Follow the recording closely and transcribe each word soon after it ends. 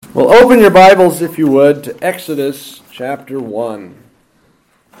Well, open your Bibles, if you would, to Exodus chapter 1.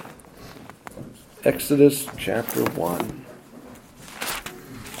 Exodus chapter 1.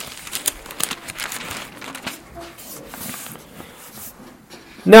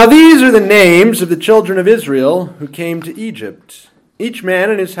 Now these are the names of the children of Israel who came to Egypt. Each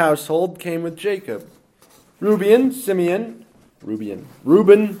man in his household came with Jacob. Reuben, Simeon,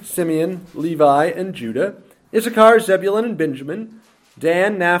 Levi, and Judah, Issachar, Zebulun, and Benjamin,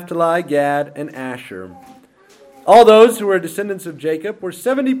 Dan, Naphtali, Gad, and Asher. All those who were descendants of Jacob were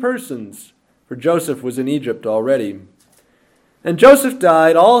 70 persons, for Joseph was in Egypt already. And Joseph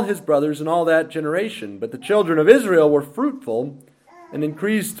died, all his brothers, and all that generation. But the children of Israel were fruitful and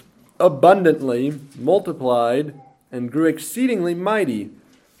increased abundantly, multiplied, and grew exceedingly mighty,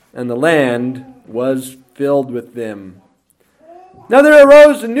 and the land was filled with them. Now there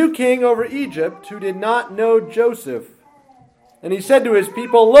arose a new king over Egypt who did not know Joseph. And he said to his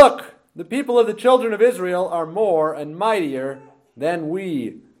people, "Look, the people of the children of Israel are more and mightier than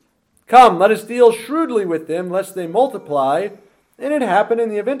we. Come, let us deal shrewdly with them, lest they multiply, and it happen in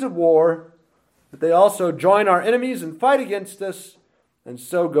the event of war, that they also join our enemies and fight against us, and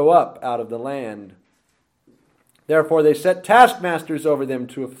so go up out of the land." Therefore they set taskmasters over them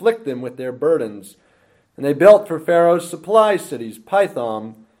to afflict them with their burdens. And they built for Pharaoh's supply cities,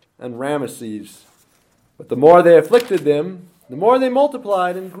 Pithom and Ramesses. But the more they afflicted them, the more they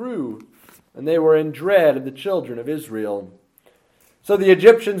multiplied and grew, and they were in dread of the children of Israel. So the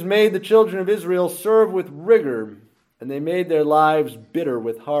Egyptians made the children of Israel serve with rigor, and they made their lives bitter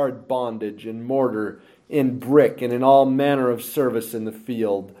with hard bondage in mortar, in brick, and in all manner of service in the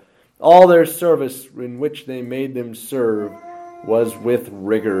field. All their service in which they made them serve was with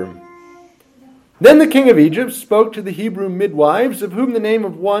rigor. Then the king of Egypt spoke to the Hebrew midwives, of whom the name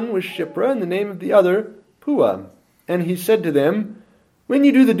of one was Shiphrah, and the name of the other Puah. And he said to them, "When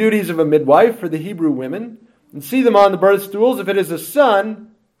you do the duties of a midwife for the Hebrew women, and see them on the birth stools, if it is a son,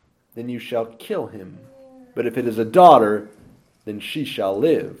 then you shall kill him. But if it is a daughter, then she shall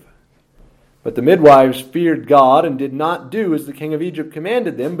live." But the midwives feared God and did not do as the king of Egypt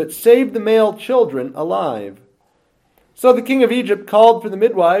commanded them, but saved the male children alive. So the king of Egypt called for the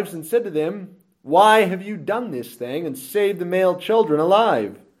midwives and said to them, "Why have you done this thing and saved the male children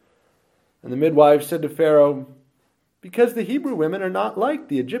alive?" And the midwives said to Pharaoh, "Because the Hebrew women are not like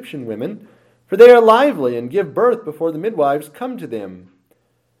the Egyptian women, for they are lively and give birth before the midwives come to them."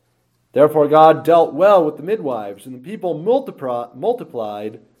 Therefore God dealt well with the midwives, and the people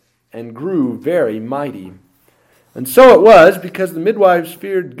multiplied and grew very mighty. And so it was, because the midwives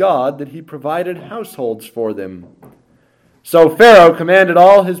feared God, that he provided households for them. So Pharaoh commanded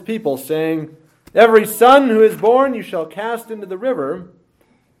all his people, saying, "Every son who is born you shall cast into the river,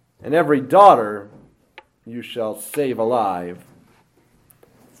 and every daughter you shall save alive."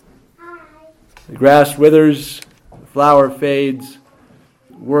 The grass withers, the flower fades,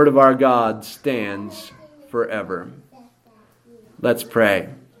 the word of our God stands forever. Let's pray.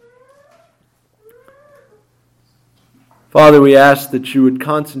 Father, we ask that you would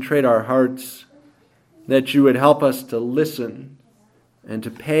concentrate our hearts, that you would help us to listen and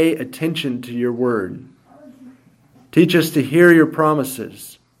to pay attention to your word. Teach us to hear your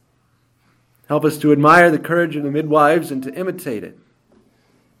promises. Help us to admire the courage of the midwives and to imitate it.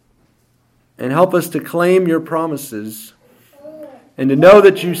 And help us to claim your promises and to know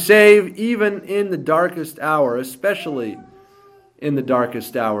that you save even in the darkest hour, especially in the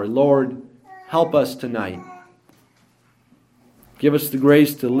darkest hour. Lord, help us tonight. Give us the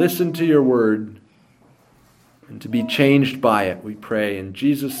grace to listen to your word and to be changed by it, we pray in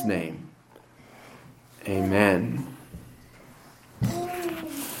Jesus' name. Amen.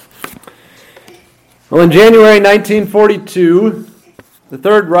 Well, in January 1942, the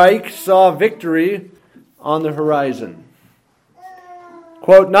Third Reich saw victory on the horizon.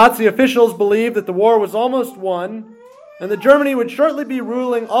 Quote, Nazi officials believed that the war was almost won and that Germany would shortly be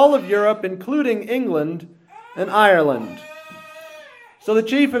ruling all of Europe, including England and Ireland. So the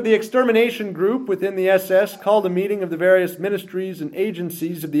chief of the extermination group within the SS called a meeting of the various ministries and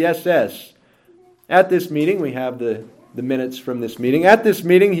agencies of the SS. At this meeting, we have the minutes from this meeting. At this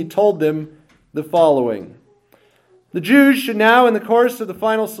meeting, he told them the following: "The Jews should now, in the course of the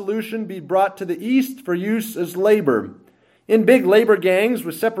final solution, be brought to the east for use as labor. In big labor gangs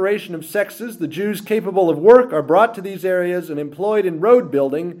with separation of sexes, the Jews capable of work are brought to these areas and employed in road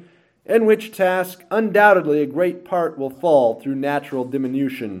building, in which task undoubtedly a great part will fall through natural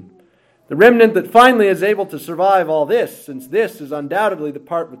diminution. The remnant that finally is able to survive all this, since this is undoubtedly the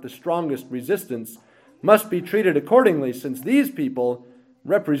part with the strongest resistance, must be treated accordingly, since these people,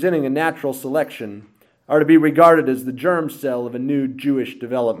 representing a natural selection, are to be regarded as the germ cell of a new Jewish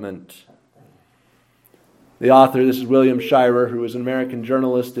development. The author, this is William Shirer, who was an American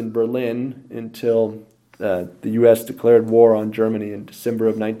journalist in Berlin until the U.S. declared war on Germany in December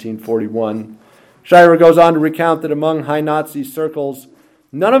of 1941. Shirer goes on to recount that among high Nazi circles,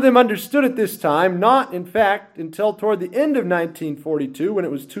 none of them understood at this time, not, in fact, until toward the end of 1942, when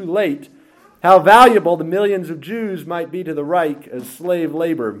it was too late, how valuable the millions of Jews might be to the Reich as slave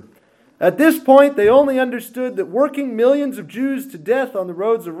labor. At this point, they only understood that working millions of Jews to death on the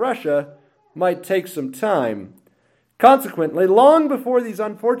roads of Russia might take some time. Consequently, long before these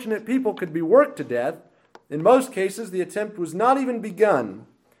unfortunate people could be worked to death, in most cases the attempt was not even begun.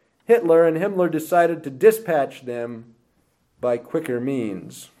 Hitler and Himmler decided to dispatch them by quicker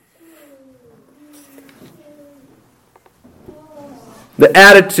means. The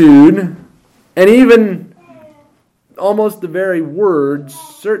attitude, and even almost the very words,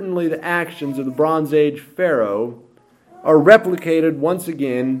 certainly the actions of the Bronze Age Pharaoh, are replicated once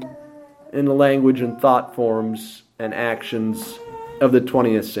again in the language and thought forms and actions of the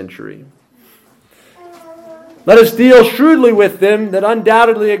 20th century. Let us deal shrewdly with them, that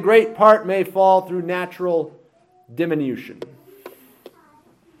undoubtedly a great part may fall through natural diminution.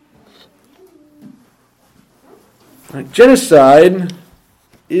 Genocide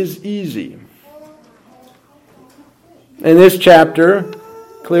is easy. And this chapter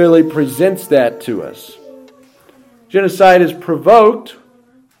clearly presents that to us. Genocide is provoked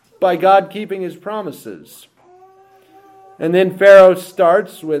by God keeping his promises. And then Pharaoh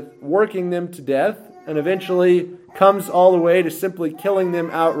starts with working them to death, and eventually comes all the way to simply killing them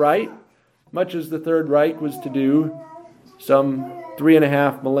outright, much as the Third Reich was to do some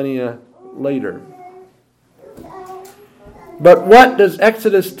 3.5 millennia later. But what does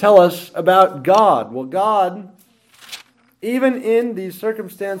Exodus tell us about God? Well, God, even in these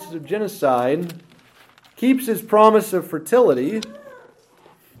circumstances of genocide, keeps his promise of fertility.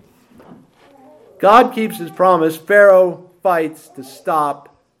 God keeps his promise. Pharaoh fights to stop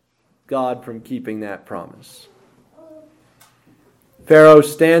God from keeping that promise. Pharaoh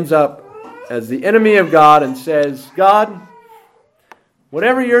stands up as the enemy of God and says, God,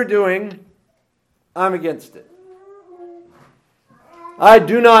 whatever you're doing, I'm against it. I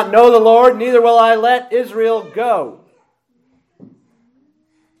do not know the Lord, neither will I let Israel go.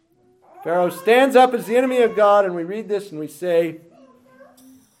 Pharaoh stands up as the enemy of God, and we read this and we say,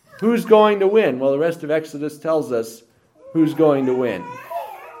 who's going to win? Well, the rest of Exodus tells us who's going to win.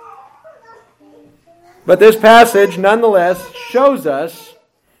 But this passage, nonetheless, shows us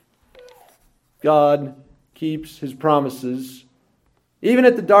God keeps his promises, even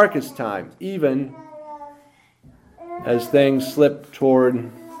at the darkest time, even as things slip toward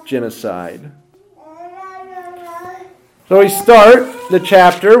genocide. So we start the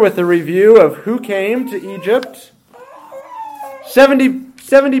chapter with a review of who came to Egypt.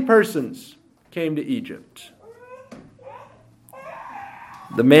 70 persons came to Egypt.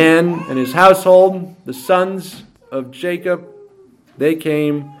 The man and his household, the sons of Jacob, they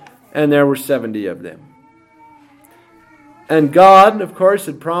came, and there were 70 of them. And God, of course,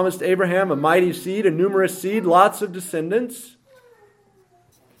 had promised Abraham a mighty seed, a numerous seed, lots of descendants.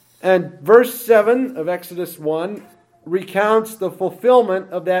 And verse 7 of Exodus 1 recounts the fulfillment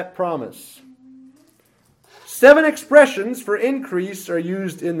of that promise. 7 expressions for increase are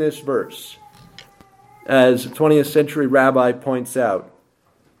used in this verse, as a 20th century rabbi points out.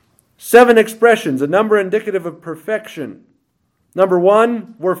 7 expressions, a number indicative of perfection. Number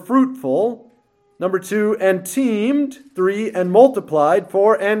 1, were fruitful. Number 2, and teemed. 3, and multiplied.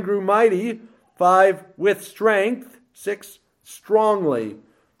 4, and grew mighty. 5, with strength. 6, strongly.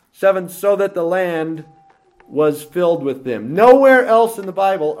 7, so that the land was filled with them. Nowhere else in the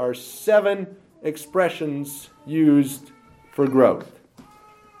Bible are 7 expressions used for growth.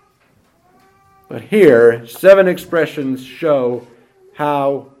 But here, 7 expressions show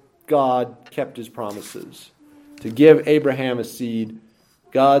how God kept his promises to give Abraham a seed.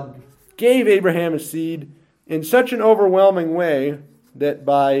 God gave Abraham a seed in such an overwhelming way that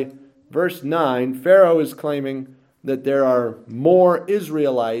by verse 9, Pharaoh is claiming that there are more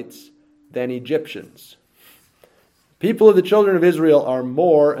Israelites than Egyptians. People of the children of Israel are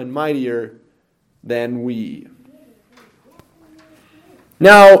more and mightier than we.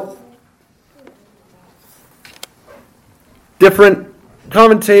 Now, different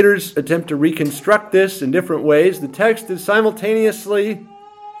commentators attempt to reconstruct this in different ways. The text is simultaneously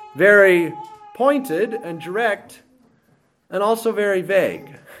very pointed and direct and also very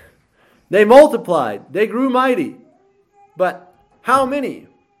vague. They multiplied, they grew mighty, but how many?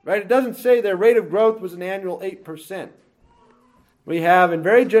 Right? It doesn't say their rate of growth was an annual 8%. We have, in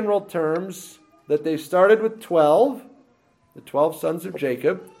very general terms, that they started with 12, the 12 sons of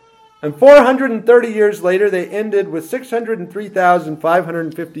Jacob, and 430 years later they ended with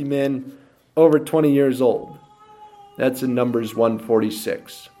 603,550 men over 20 years old. That's in Numbers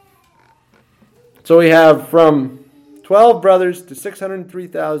 146. So we have from 12 brothers to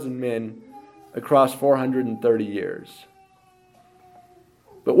 603,000 men across 430 years.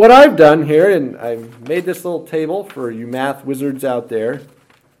 But what I've done here, and I've made this little table for you math wizards out there,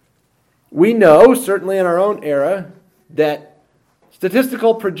 we know, certainly in our own era, that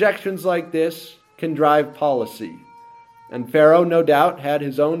statistical projections like this can drive policy. And Pharaoh, no doubt, had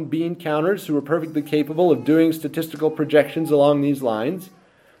his own bean counters who were perfectly capable of doing statistical projections along these lines.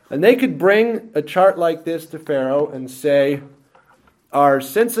 And they could bring a chart like this to Pharaoh and say, our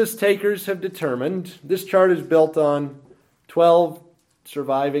census takers have determined, this chart is built on 12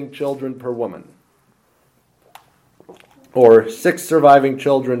 surviving children per woman, or 6 surviving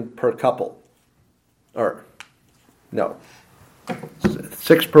children per couple. Or, no,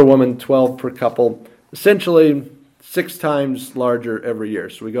 6 per woman, 12 per couple. Essentially, 6 times larger every year.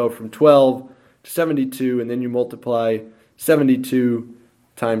 So we go from 12 to 72, and then you multiply 72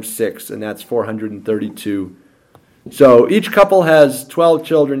 times 6, and that's 432. So each couple has 12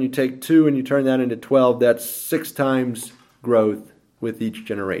 children. You take 2 and you turn that into 12. That's 6 times growth with each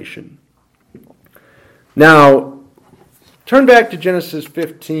generation. Now, turn back to Genesis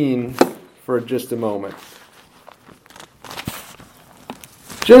 15 for just a moment.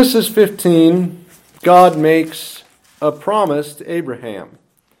 Genesis 15, God makes a promise to Abraham.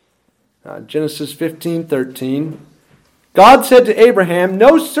 Genesis 15:13. God said to Abraham,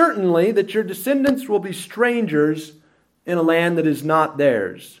 know certainly that your descendants will be strangers in a land that is not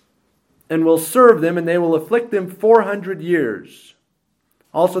theirs, and will serve them, and they will afflict them 400 years.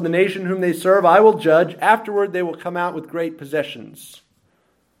 Also the nation whom they serve I will judge. Afterward they will come out with great possessions.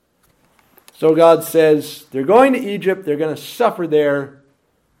 So God says, they're going to Egypt, they're going to suffer there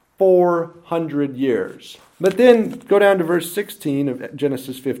 400 years. But then go down to verse 16 of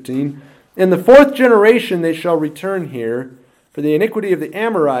Genesis 15. In the 4th generation they shall return here, for the iniquity of the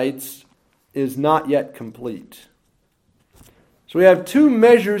Amorites is not yet complete. So we have 2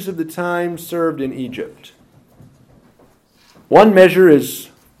 measures of the time served in Egypt. One measure is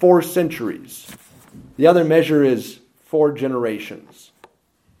 4 centuries. The other measure is 4 generations.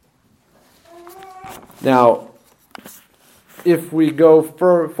 Now, if we go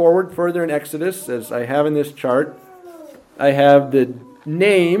forward further in Exodus, as I have in this chart, I have the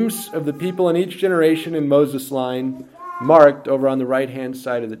names of the people in each generation in Moses' line marked over on the right-hand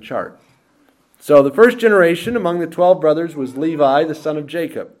side of the chart. So the first generation among the 12 brothers was Levi, the son of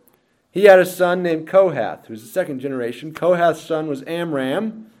Jacob. He had a son named Kohath, who was the second generation. Kohath's son was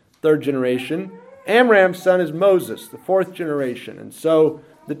Amram, third generation. Amram's son is Moses, the 4th generation. And so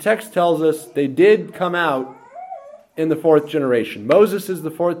the text tells us they did come out in the 4th generation. Moses is the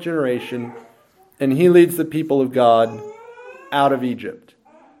 4th generation, and he leads the people of God out of Egypt.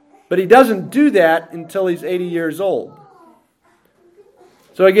 But he doesn't do that until he's 80 years old.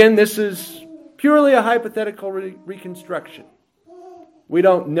 So again, this is purely a hypothetical reconstruction. We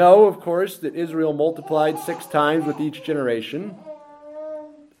don't know, of course, that Israel multiplied 6 times with each generation.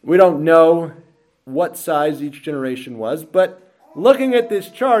 We don't know what size each generation was, but looking at this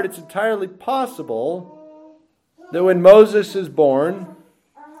chart, it's entirely possible that when Moses is born,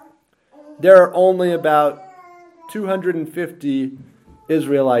 there are only about 250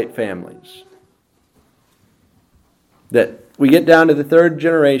 Israelite families. That we get down to the 3rd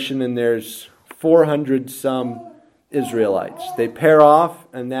generation and there's 400 some Israelites. They pair off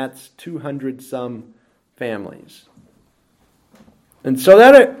and that's 200 some families. And so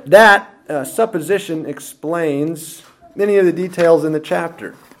that supposition explains many of the details in the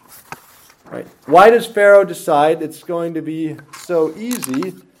chapter. Right? Why does Pharaoh decide it's going to be so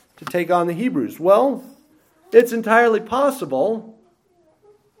easy to take on the Hebrews? Well, it's entirely possible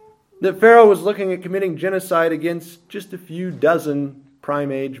that Pharaoh was looking at committing genocide against just a few dozen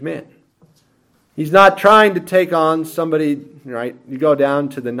prime-age men. He's not trying to take on somebody, right? You go down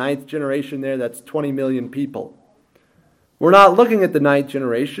to the 9th generation there, that's 20 million people. We're not looking at the 9th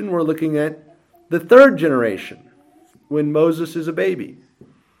generation, we're looking at the 3rd generation, when Moses is a baby.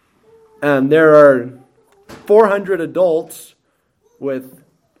 And there are 400 adults with,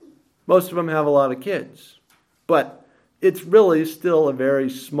 most of them have a lot of kids. But it's really still a very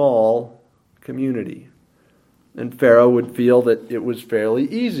small community. And Pharaoh would feel that it was fairly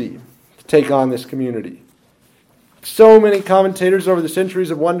easy to take on this community. So many commentators over the centuries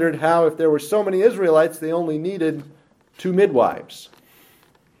have wondered how, if there were so many Israelites, they only needed 2 midwives.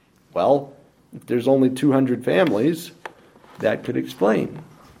 Well, if there's only 200 families, that could explain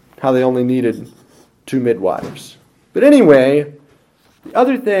how they only needed 2 midwives. But anyway, the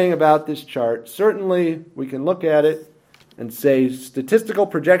other thing about this chart, certainly we can look at it and say statistical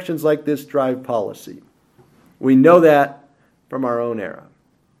projections like this drive policy. We know that from our own era.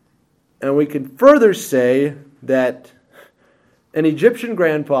 And we can further say that an Egyptian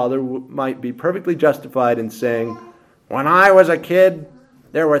grandfather might be perfectly justified in saying, when I was a kid,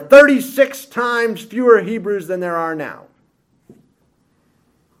 there were 36 times fewer Hebrews than there are now.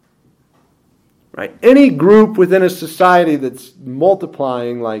 Right? Any group within a society that's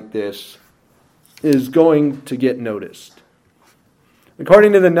multiplying like this is going to get noticed.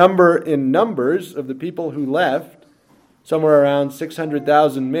 According to the number in Numbers of the people who left, somewhere around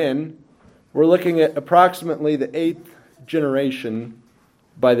 600,000 men, we're looking at approximately the 8th generation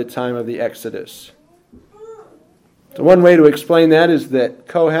by the time of the Exodus. So one way to explain that is that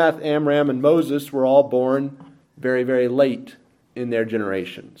Kohath, Amram, and Moses were all born very, very late in their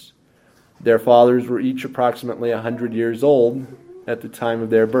generations. Their fathers were each approximately 100 years old at the time of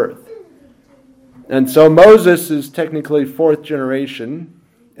their birth. And so Moses is technically 4th generation,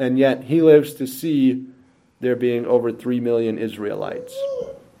 and yet he lives to see there being over 3 million Israelites.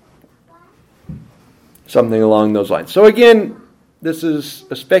 Something along those lines. So again, this is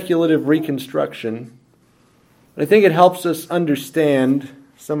a speculative reconstruction. I think it helps us understand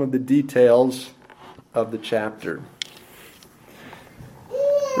some of the details of the chapter.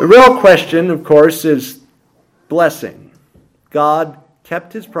 The real question, of course, is blessing. God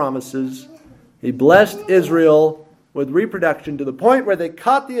kept his promises. He blessed Israel with reproduction to the point where they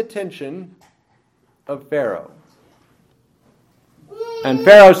caught the attention of Pharaoh. And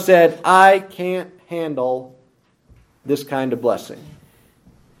Pharaoh said, I can't handle this kind of blessing.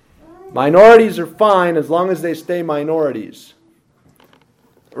 Minorities are fine as long as they stay minorities.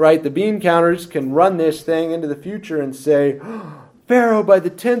 Right? The bean counters can run this thing into the future and say, Pharaoh, by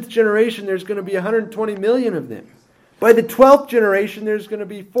the 10th generation, there's going to be 120 million of them. By the 12th generation, there's going to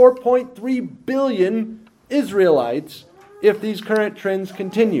be 4.3 billion Israelites if these current trends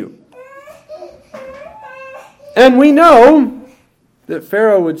continue. And we know that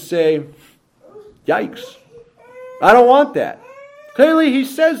Pharaoh would say, yikes, I don't want that. Clearly he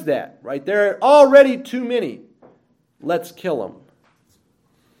says that, right? There are already too many. Let's kill them.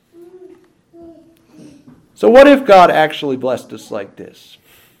 So what if God actually blessed us like this?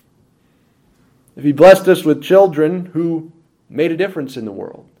 If he blessed us with children who made a difference in the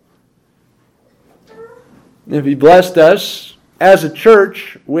world? If he blessed us as a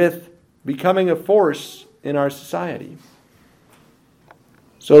church with becoming a force in our society?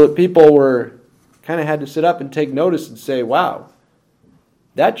 So that people kind of had to sit up and take notice and say, wow,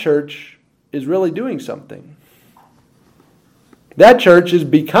 that church is really doing something. That church is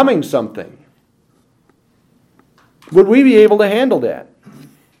becoming something. Would we be able to handle that?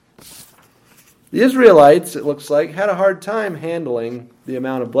 The Israelites, it looks like, had a hard time handling the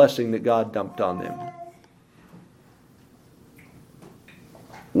amount of blessing that God dumped on them.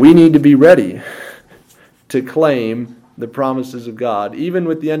 We need to be ready to claim the promises of God, even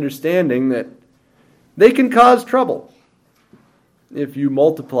with the understanding that they can cause trouble if you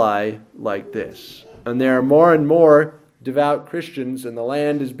multiply like this. And there are more and more devout Christians, and the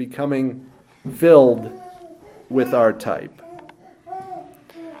land is becoming filled with our type.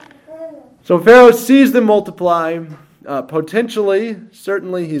 So Pharaoh sees them multiply. Potentially,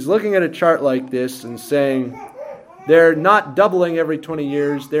 certainly, he's looking at a chart like this and saying, they're not doubling every 20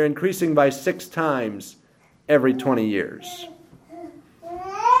 years, they're increasing by 6 times every 20 years.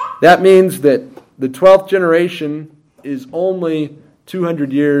 That means that the 12th generation is only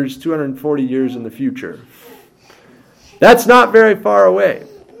 200 years, 240 years in the future. That's not very far away.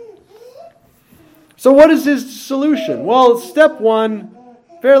 So what is his solution? Well, step 1,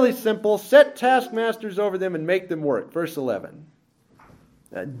 fairly simple. Set taskmasters over them and make them work. Verse 11.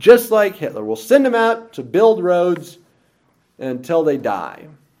 Just like Hitler. We'll send them out to build roads until they die.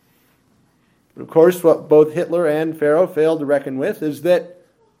 But of course, what both Hitler and Pharaoh failed to reckon with is that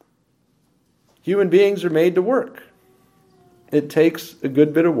human beings are made to work. It takes a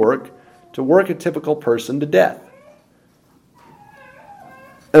good bit of work to work a typical person to death.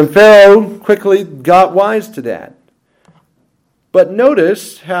 And Pharaoh quickly got wise to that. But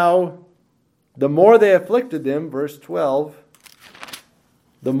notice how the more they afflicted them, verse 12,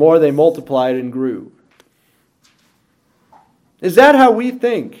 the more they multiplied and grew. Is that how we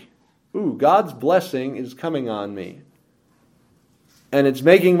think? Ooh, God's blessing is coming on me, and it's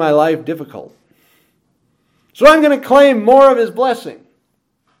making my life difficult. So I'm going to claim more of his blessing.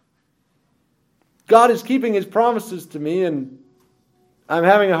 God is keeping his promises to me, and I'm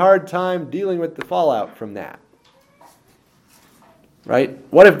having a hard time dealing with the fallout from that. Right?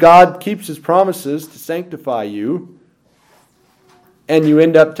 What if God keeps his promises to sanctify you and you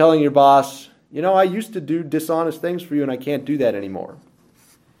end up telling your boss, I used to do dishonest things for you and I can't do that anymore.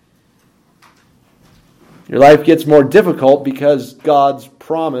 Your life gets more difficult because God's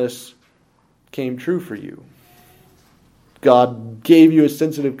promise came true for you. God gave you a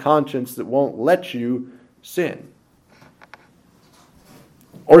sensitive conscience that won't let you sin.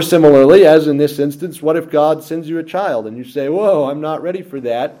 Or similarly, as in this instance, what if God sends you a child and you say, whoa, I'm not ready for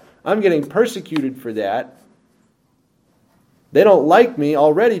that. I'm getting persecuted for that. They don't like me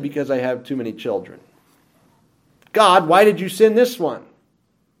already because I have too many children. God, why did you send this one?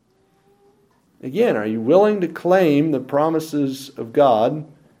 Again, are you willing to claim the promises of God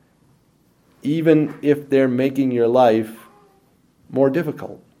even if they're making your life more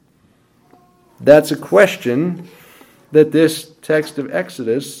difficult? That's a question that this text of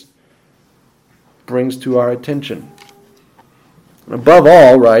Exodus brings to our attention. And above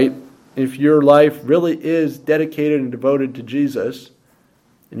all, right, if your life really is dedicated and devoted to Jesus,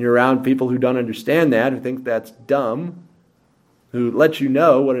 and you're around people who don't understand that, who think that's dumb, who let you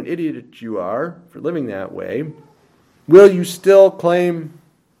know what an idiot you are for living that way, will you still claim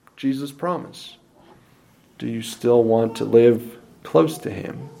Jesus' promise? Do you still want to live close to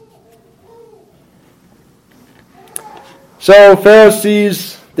him? So Pharaoh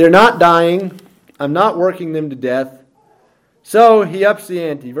sees they're not dying. I'm not working them to death. So he ups the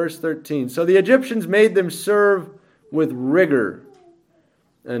ante. Verse 13. So the Egyptians made them serve with rigor.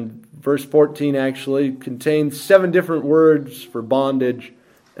 And verse 14 actually contains 7 different words for bondage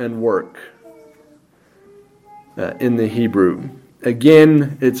and work in the Hebrew.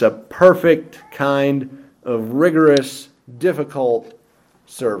 Again, it's a perfect kind of rigorous, difficult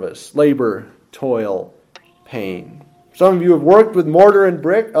service. Labor, toil, pain. Some of you have worked with mortar and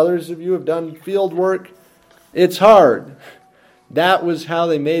brick. Others of you have done field work. It's hard. That was how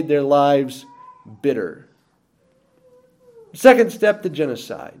they made their lives bitter. Second step to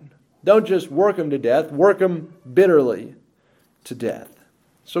genocide. Don't just work them to death. Work them bitterly to death.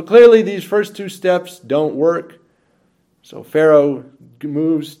 So clearly these first 2 steps don't work. So Pharaoh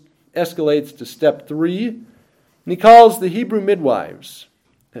escalates to step 3. And he calls the Hebrew midwives,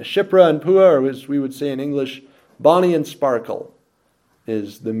 Shiphrah and Puah, or as we would say in English, Bonnie and Sparkle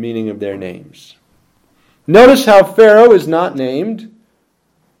is the meaning of their names. Notice how Pharaoh is not named,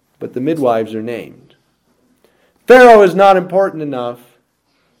 but the midwives are named. Pharaoh is not important enough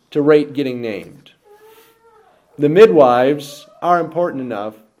to rate getting named. The midwives are important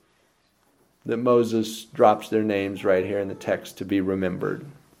enough that Moses drops their names right here in the text to be remembered.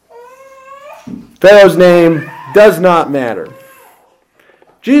 Pharaoh's name does not matter.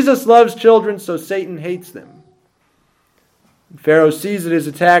 Jesus loves children, so Satan hates them. Pharaoh sees that his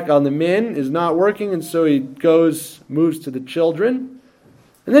attack on the men is not working, and so he moves to the children.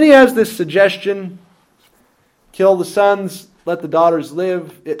 And then he has this suggestion, kill the sons, let the daughters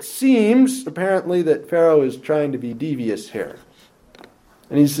live. It seems, apparently, that Pharaoh is trying to be devious here.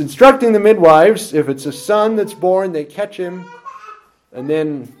 And he's instructing the midwives, if it's a son that's born, they catch him, and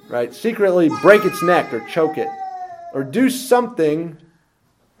then, secretly break its neck or choke it, or do something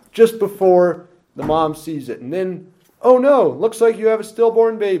just before the mom sees it. And then, oh no, looks like you have a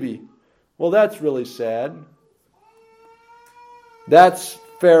stillborn baby. Well, that's really sad. That's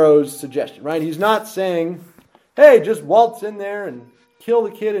Pharaoh's suggestion, right? He's not saying, hey, just waltz in there and kill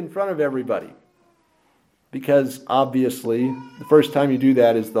the kid in front of everybody. Because obviously, the first time you do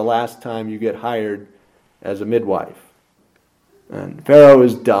that is the last time you get hired as a midwife. And Pharaoh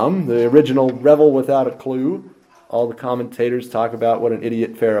is dumb, the original rebel without a clue. All the commentators talk about what an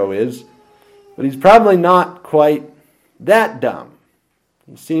idiot Pharaoh is. But he's probably not quite that dumb.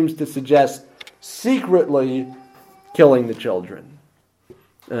 He seems to suggest secretly killing the children.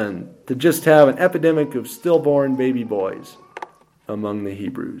 And to just have an epidemic of stillborn baby boys among the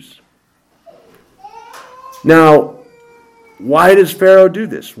Hebrews. Now, why does Pharaoh do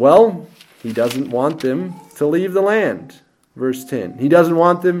this? Well, he doesn't want them to leave the land. Verse 10. He doesn't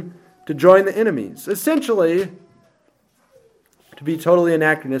want them to join the enemies. Essentially, to be totally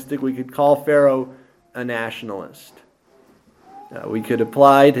anachronistic, we could call Pharaoh a nationalist. We could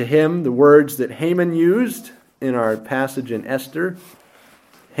apply to him the words that Haman used in our passage in Esther.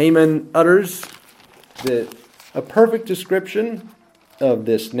 Haman utters a perfect description of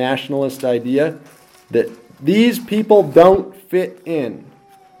this nationalist idea that these people don't fit in.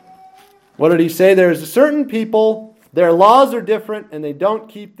 What did he say? There's a certain people, their laws are different, and they don't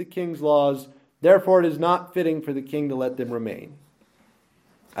keep the king's laws. Therefore, it is not fitting for the king to let them remain.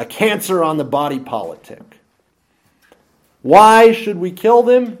 A cancer on the body politic. Why should we kill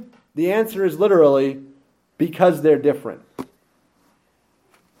them? The answer is literally, because they're different.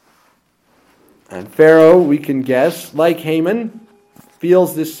 And Pharaoh, we can guess, like Haman,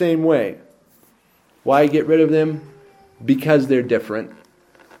 feels this same way. Why get rid of them? Because they're different.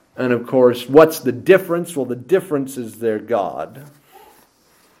 And of course, what's the difference? Well, the difference is their God.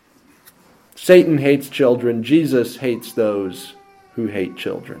 Satan hates children. Jesus hates those who hate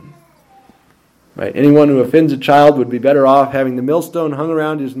children. Right? Anyone who offends a child would be better off having the millstone hung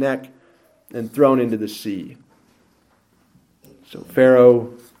around his neck and thrown into the sea. So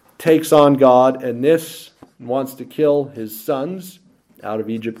Pharaoh takes on God and this wants to kill his sons. Out of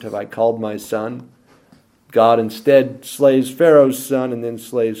Egypt have I called my son. God instead slays Pharaoh's son and then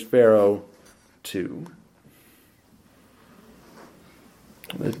slays Pharaoh too.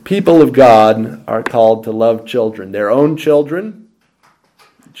 The people of God are called to love children, their own children,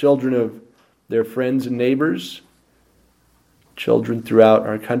 children of their friends and neighbors, children throughout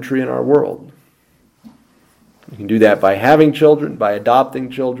our country and our world. You can do that by having children, by adopting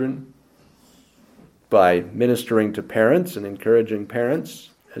children, by ministering to parents and encouraging parents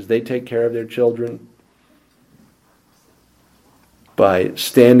as they take care of their children, by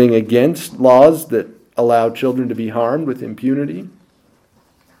standing against laws that allow children to be harmed with impunity.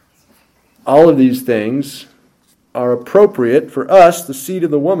 All of these things are appropriate for us, the seed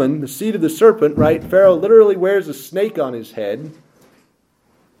of the woman, the seed of the serpent, right? Pharaoh literally wears a snake on his head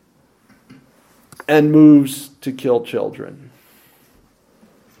and moves to kill children.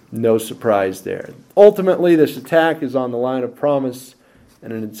 No surprise there. Ultimately, this attack is on the line of promise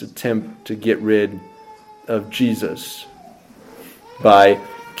and in its attempt to get rid of Jesus by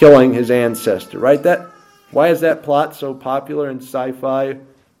killing his ancestor, right? Why is that plot so popular in sci-fi?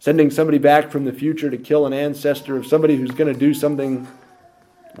 Sending somebody back from the future to kill an ancestor of somebody who's going to do something,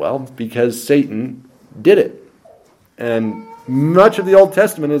 well, because Satan did it. And much of the Old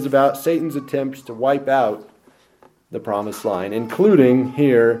Testament is about Satan's attempts to wipe out the promised line, including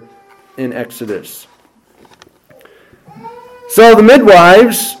here in Exodus. So the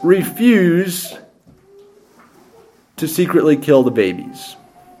midwives refuse to secretly kill the babies.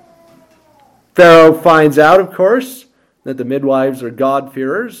 Pharaoh finds out, of course, that the midwives are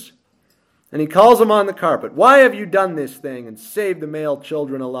God-fearers, and he calls them on the carpet. Why have you done this thing and saved the male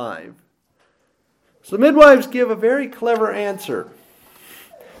children alive? So the midwives give a very clever answer.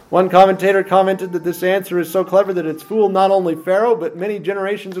 One commentator commented that this answer is so clever that it's fooled not only Pharaoh, but many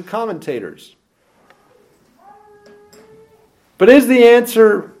generations of commentators. But is the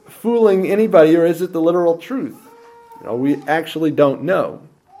answer fooling anybody, or is it the literal truth? We actually don't know.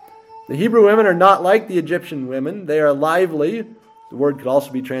 The Hebrew women are not like the Egyptian women. They are lively. The word could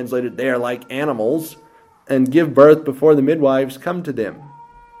also be translated, they are like animals, and give birth before the midwives come to them.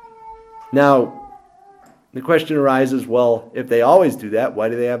 Now, the question arises, well, if they always do that, why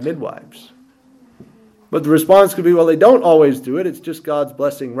do they have midwives? But the response could be, well, they don't always do it. It's just God's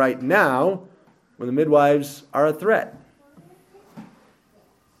blessing right now when the midwives are a threat.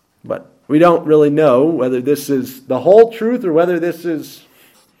 But we don't really know whether this is the whole truth or whether this is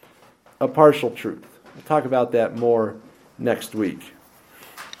a partial truth. We'll talk about that more next week.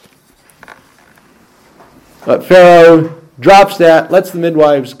 But Pharaoh drops that, lets the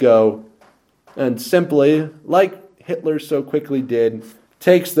midwives go, and simply, like Hitler so quickly did,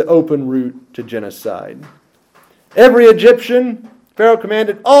 takes the open route to genocide. Every Egyptian, Pharaoh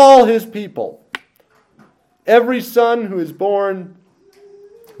commanded all his people, every son who is born,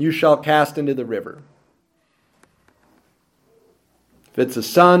 you shall cast into the river. If it's a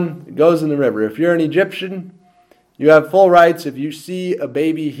son, it goes in the river. If you're an Egyptian, you have full rights, if you see a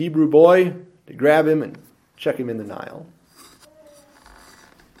baby Hebrew boy, to grab him and chuck him in the Nile.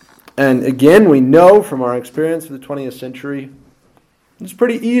 And again, we know from our experience of the 20th century, it's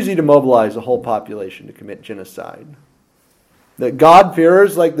pretty easy to mobilize a whole population to commit genocide. That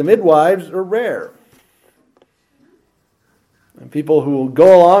God-fearers like the midwives are rare. And people who will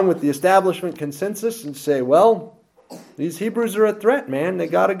go along with the establishment consensus and say, well, these Hebrews are a threat, man. They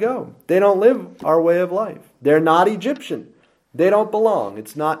got to go. They don't live our way of life. They're not Egyptian. They don't belong.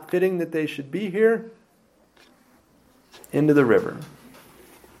 It's not fitting that they should be here. Into the river.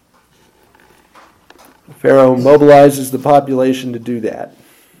 Pharaoh mobilizes the population to do that.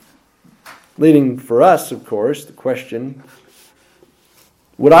 Leading for us, of course, the question,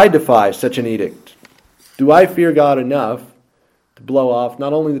 would I defy such an edict? Do I fear God enough to blow off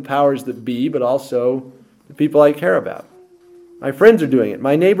not only the powers that be, but also the people I care about? My friends are doing it.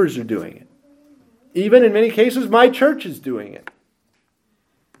 My neighbors are doing it. Even in many cases, my church is doing it.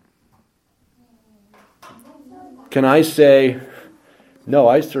 Can I say, no,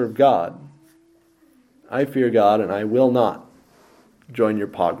 I serve God. I fear God and I will not join your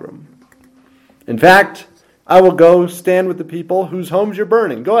pogrom. In fact, I will go stand with the people whose homes you're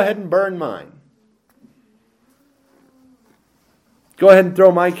burning. Go ahead and burn mine. Go ahead and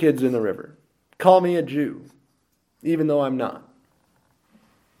throw my kids in the river. Call me a Jew, even though I'm not.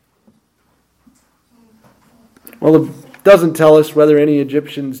 Well, it doesn't tell us whether any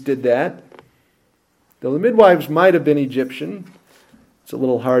Egyptians did that. Though the midwives might have been Egyptian, it's a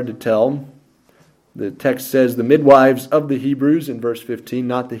little hard to tell. The text says the midwives of the Hebrews in verse 15,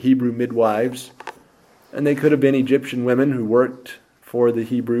 not the Hebrew midwives. And they could have been Egyptian women who worked for the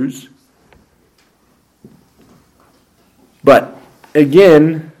Hebrews. But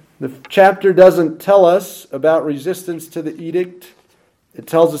again, the chapter doesn't tell us about resistance to the edict. It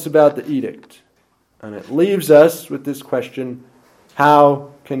tells us about the edict. And it leaves us with this question,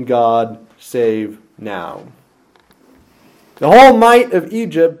 how can God save now? The whole might of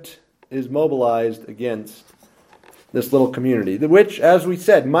Egypt is mobilized against this little community, which, as we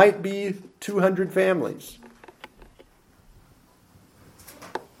said, might be 200 families.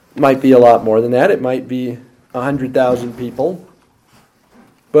 Might be a lot more than that. It might be 100,000 people.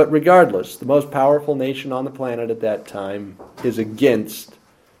 But regardless, the most powerful nation on the planet at that time is against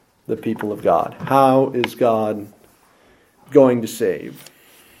the people of God. How is God going to save?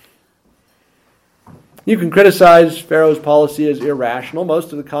 You can criticize Pharaoh's policy as irrational.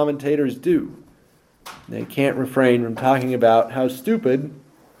 Most of the commentators do. They can't refrain from talking about how stupid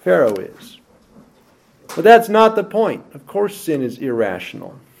Pharaoh is. But that's not the point. Of course sin is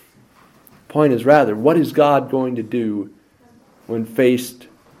irrational. The point is rather, what is God going to do when faced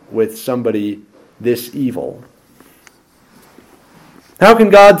with somebody this evil? How can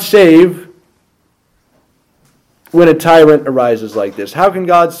God save when a tyrant arises like this? How can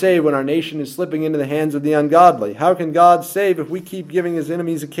God save when our nation is slipping into the hands of the ungodly? How can God save if we keep giving his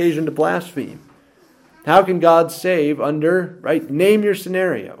enemies occasion to blaspheme? How can God save under, name your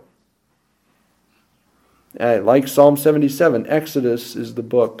scenario. Like Psalm 77, Exodus is the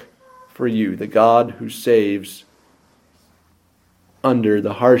book for you, the God who saves under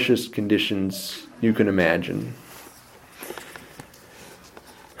the harshest conditions you can imagine.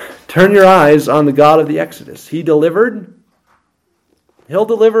 Turn your eyes on the God of the Exodus. He delivered. He'll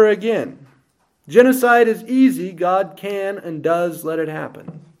deliver again. Genocide is easy. God can and does let it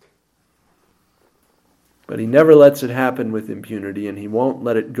happen. But he never lets it happen with impunity, and he won't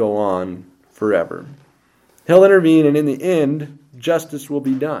let it go on forever. He'll intervene, and in the end, justice will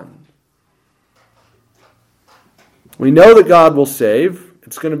be done. We know that God will save.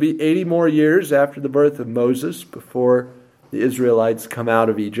 It's going to be 80 more years after the birth of Moses before the Israelites come out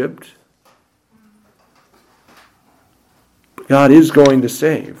of Egypt. But God is going to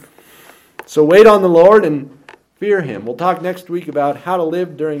save. So wait on the Lord and fear him. We'll talk next week about how to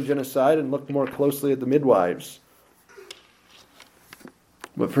live during genocide and look more closely at the midwives.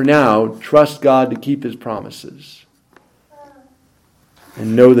 But for now, trust God to keep his promises.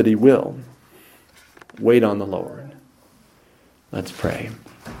 And know that he will. Wait on the Lord. Let's pray.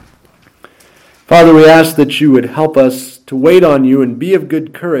 Father, we ask that you would help us to wait on you and be of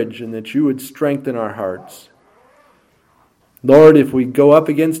good courage, and that you would strengthen our hearts. Lord, if we go up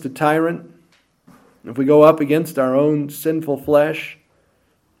against a tyrant, if we go up against our own sinful flesh,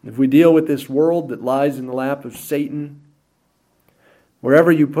 if we deal with this world that lies in the lap of Satan,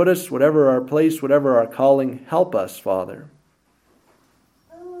 wherever you put us, whatever our place, whatever our calling, help us, Father.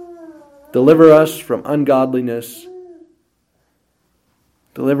 Deliver us from ungodliness.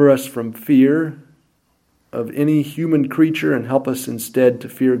 Deliver us from fear of any human creature, and help us instead to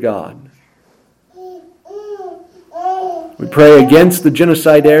fear God. We pray against the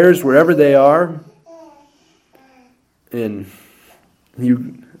genocidaires wherever they are, in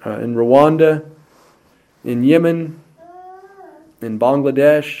Rwanda, in Yemen, in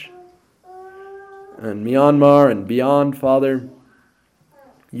Bangladesh, and Myanmar and beyond, Father.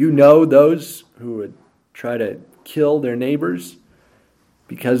 You know those who would try to kill their neighbors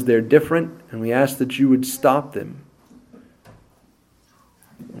because they're different, and we ask that you would stop them.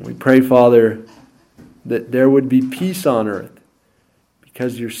 And we pray, Father, that there would be peace on earth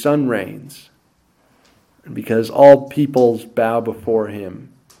because your Son reigns, and because all peoples bow before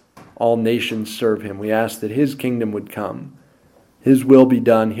him, all nations serve him. We ask that his kingdom would come, his will be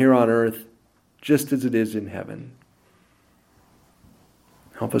done here on earth just as it is in heaven.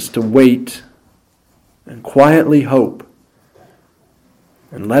 Help us to wait and quietly hope,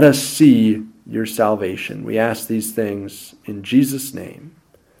 and let us see your salvation. We ask these things in Jesus' name.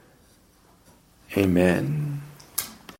 Amen.